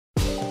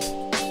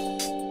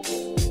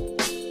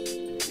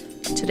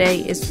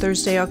Today is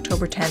Thursday,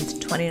 October 10th,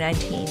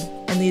 2019,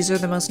 and these are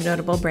the most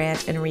notable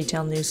brand and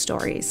retail news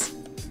stories.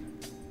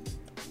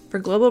 For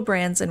global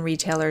brands and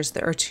retailers,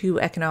 there are two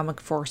economic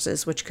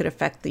forces which could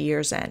affect the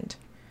year's end.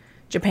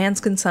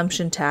 Japan's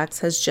consumption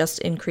tax has just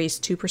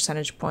increased 2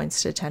 percentage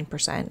points to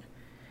 10%,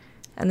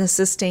 and the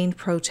sustained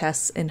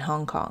protests in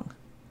Hong Kong.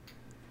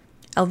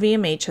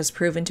 LVMH has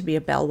proven to be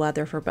a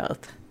bellwether for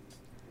both.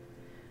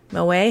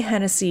 Moet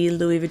Hennessy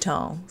Louis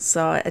Vuitton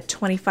saw a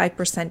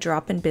 25%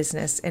 drop in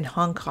business in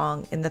Hong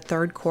Kong in the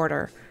third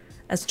quarter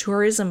as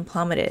tourism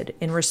plummeted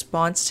in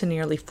response to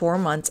nearly 4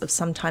 months of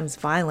sometimes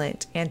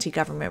violent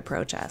anti-government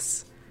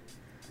protests.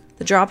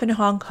 The drop in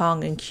Hong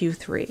Kong in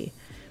Q3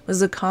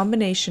 was a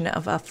combination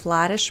of a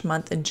flattish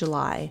month in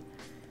July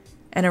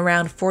and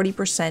around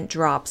 40%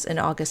 drops in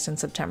August and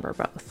September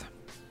both.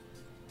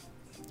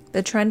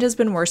 The trend has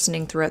been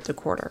worsening throughout the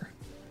quarter,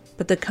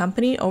 but the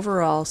company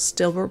overall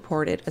still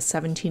reported a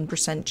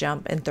 17%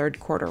 jump in third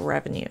quarter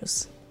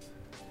revenues.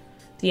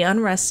 The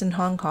unrest in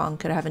Hong Kong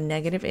could have a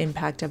negative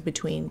impact of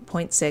between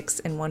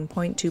 0.6 and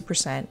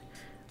 1.2%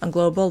 on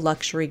global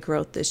luxury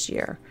growth this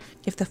year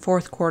if the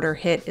fourth quarter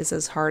hit is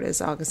as hard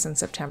as August and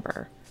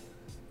September.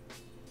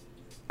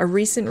 A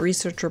recent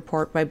research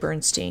report by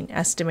Bernstein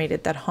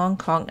estimated that Hong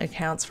Kong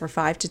accounts for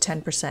 5 to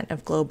 10%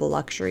 of global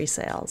luxury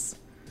sales.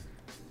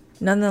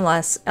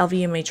 Nonetheless,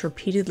 LVMH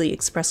repeatedly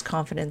expressed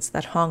confidence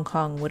that Hong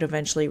Kong would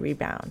eventually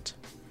rebound.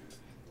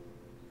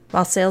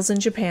 While sales in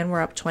Japan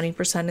were up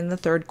 20% in the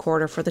third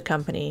quarter for the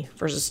company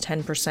versus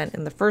 10%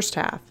 in the first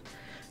half,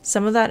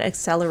 some of that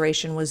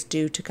acceleration was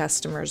due to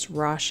customers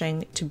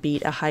rushing to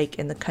beat a hike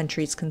in the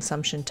country's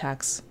consumption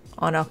tax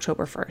on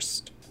October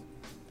 1st.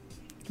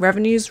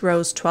 Revenues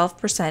rose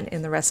 12%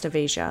 in the rest of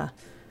Asia,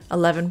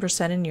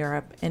 11% in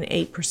Europe, and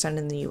 8%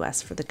 in the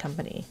US for the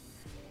company.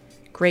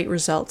 Great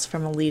results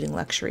from a leading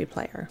luxury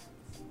player.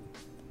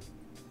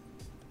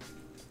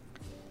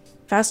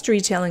 Fast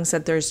Retailing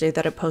said Thursday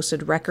that it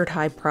posted record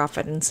high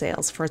profit and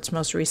sales for its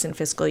most recent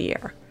fiscal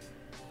year.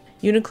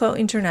 Uniqlo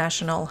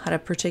International had a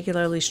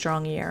particularly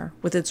strong year,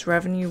 with its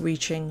revenue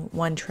reaching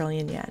 1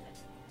 trillion yen.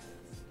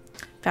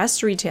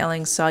 Fast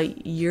Retailing saw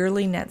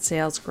yearly net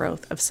sales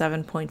growth of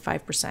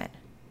 7.5%,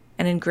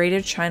 and in Greater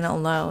China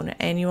alone,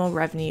 annual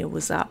revenue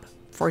was up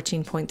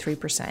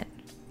 14.3%.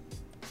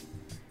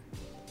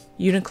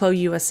 Uniqlo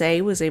USA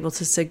was able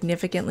to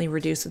significantly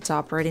reduce its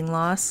operating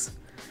loss,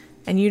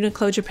 and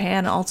Uniqlo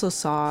Japan also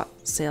saw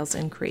sales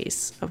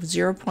increase of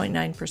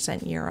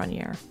 0.9%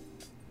 year-on-year.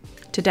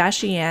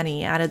 Tadashi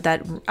Yanni added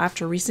that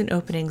after recent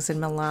openings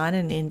in Milan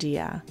and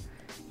India,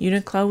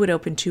 Uniqlo would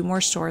open 2 more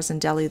stores in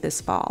Delhi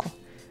this fall,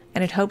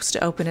 and it hopes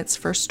to open its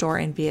first store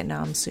in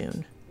Vietnam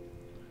soon.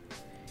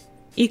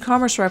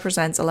 E-commerce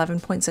represents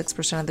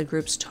 11.6% of the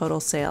group's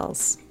total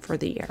sales for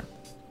the year.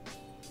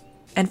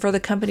 And for the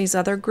company's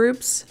other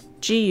groups,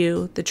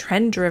 GU, the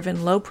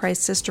trend-driven, low-price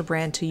sister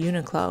brand to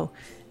Uniqlo,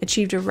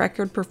 achieved a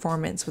record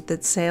performance with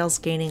its sales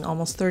gaining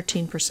almost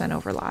 13%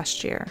 over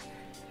last year.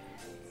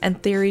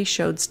 And Theory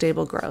showed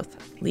stable growth,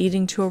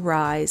 leading to a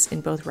rise in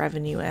both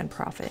revenue and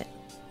profit.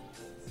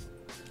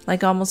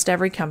 Like almost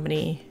every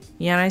company,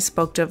 Yanai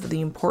spoke of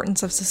the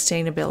importance of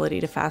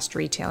sustainability to fast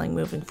retailing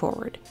moving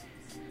forward,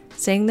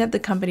 saying that the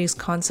company's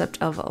concept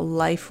of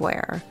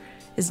lifewear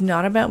is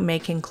not about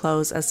making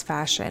clothes as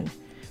fashion,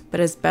 but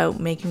is about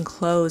making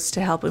clothes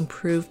to help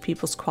improve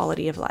people's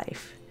quality of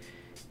life.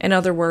 In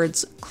other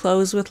words,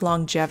 clothes with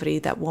longevity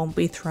that won't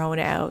be thrown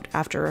out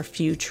after a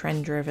few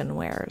trend-driven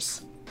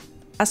wears.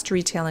 Fast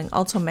Retailing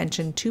also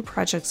mentioned 2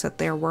 projects that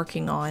they are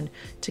working on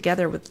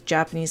together with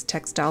Japanese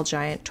textile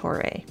giant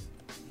Toray.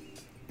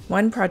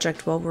 One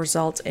project will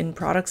result in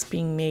products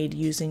being made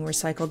using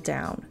recycled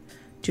down,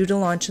 due to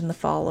launch in the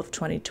fall of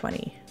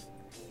 2020.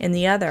 In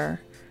the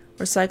other,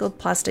 recycled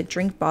plastic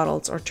drink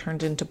bottles are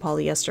turned into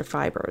polyester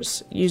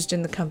fibers, used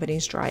in the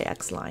company's Dry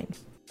X line.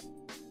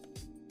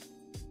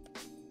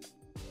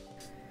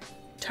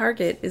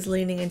 Target is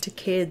leaning into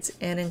kids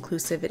and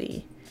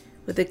inclusivity,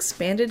 with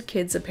expanded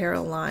kids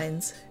apparel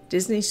lines,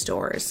 Disney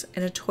stores,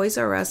 and a Toys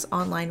R Us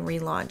online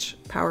relaunch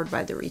powered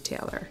by the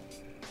retailer.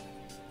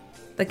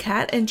 The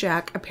Cat and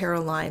Jack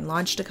apparel line,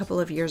 launched a couple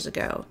of years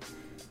ago,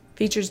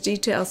 features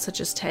details such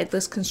as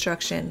tagless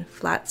construction,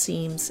 flat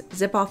seams,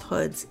 zip-off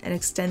hoods, and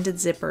extended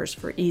zippers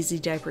for easy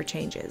diaper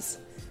changes.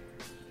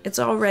 It's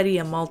already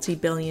a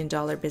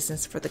multi-billion-dollar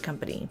business for the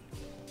company.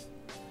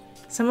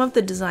 Some of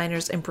the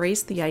designers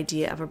embrace the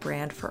idea of a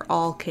brand for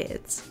all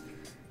kids,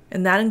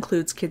 and that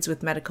includes kids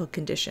with medical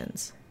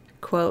conditions.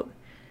 Quote,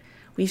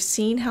 "We've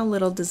seen how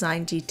little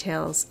design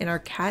details in our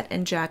Cat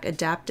and Jack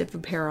adaptive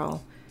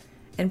apparel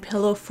and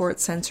pillow fort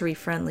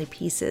sensory-friendly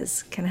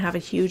pieces can have a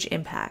huge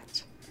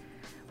impact.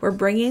 We're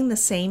bringing the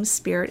same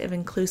spirit of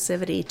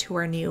inclusivity to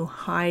our new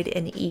Hide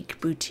and Eek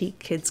boutique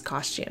kids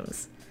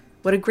costumes.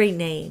 What a great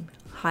name,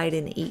 Hide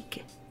and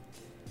Eek.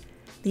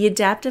 The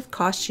adaptive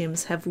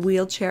costumes have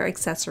wheelchair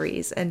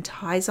accessories and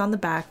ties on the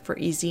back for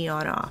easy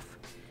on-off,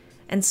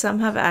 and some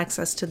have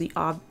access to the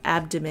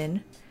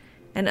abdomen,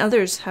 and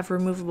others have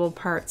removable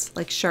parts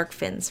like shark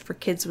fins for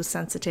kids with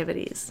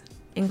sensitivities.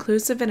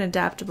 Inclusive and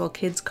adaptable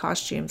kids'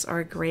 costumes are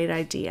a great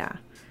idea.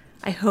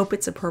 I hope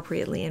it's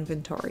appropriately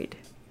inventoried.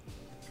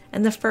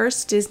 And the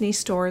first Disney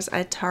stores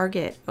at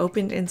Target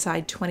opened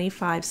inside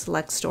 25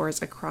 select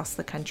stores across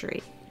the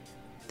country.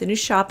 The new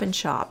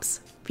shop-in-shops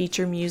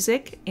feature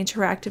music,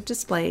 interactive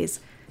displays,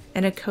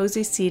 and a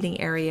cozy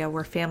seating area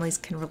where families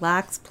can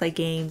relax, play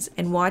games,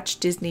 and watch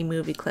Disney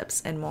movie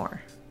clips and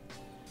more.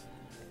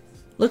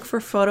 Look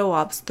for photo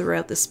ops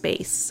throughout the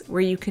space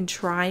where you can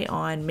try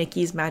on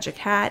Mickey's magic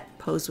hat,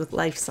 pose with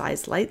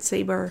life-size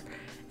lightsaber,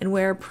 and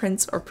wear a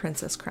prince or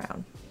princess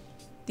crown.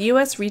 The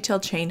U.S. retail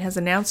chain has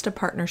announced a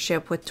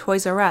partnership with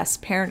Toys R Us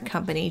parent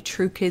company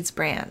True Kids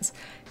Brands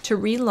to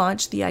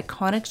relaunch the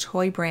iconic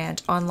toy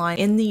brand online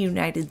in the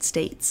United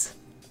States.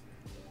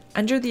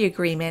 Under the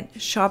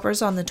agreement,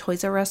 shoppers on the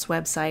Toys R Us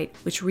website,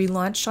 which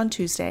relaunched on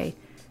Tuesday,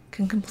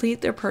 can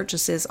complete their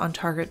purchases on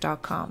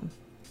Target.com.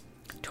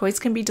 Toys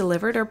can be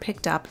delivered or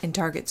picked up in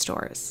Target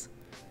stores.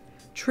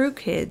 True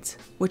Kids,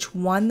 which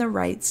won the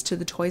rights to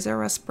the Toys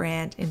R Us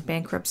brand in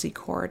bankruptcy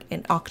court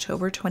in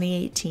October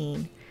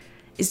 2018,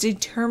 is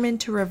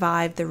determined to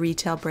revive the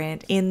retail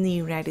brand in the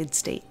United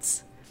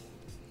States.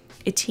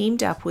 It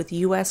teamed up with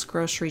U.S.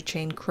 grocery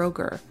chain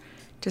Kroger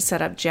to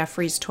set up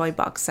Jeffrey's Toy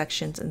Box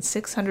sections in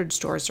 600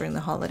 stores during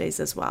the holidays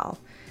as well,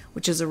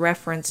 which is a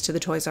reference to the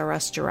Toys R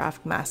Us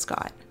giraffe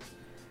mascot.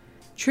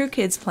 True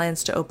Kids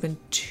plans to open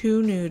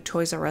 2 new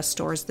Toys R Us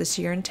stores this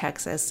year in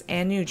Texas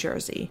and New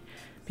Jersey,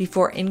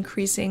 before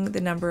increasing the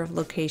number of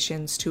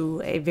locations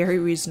to a very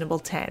reasonable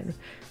 10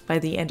 by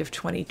the end of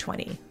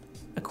 2020,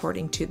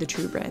 according to the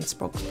True Brand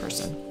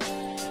spokesperson.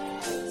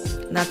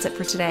 And that's it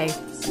for today.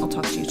 I'll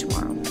talk to you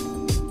tomorrow.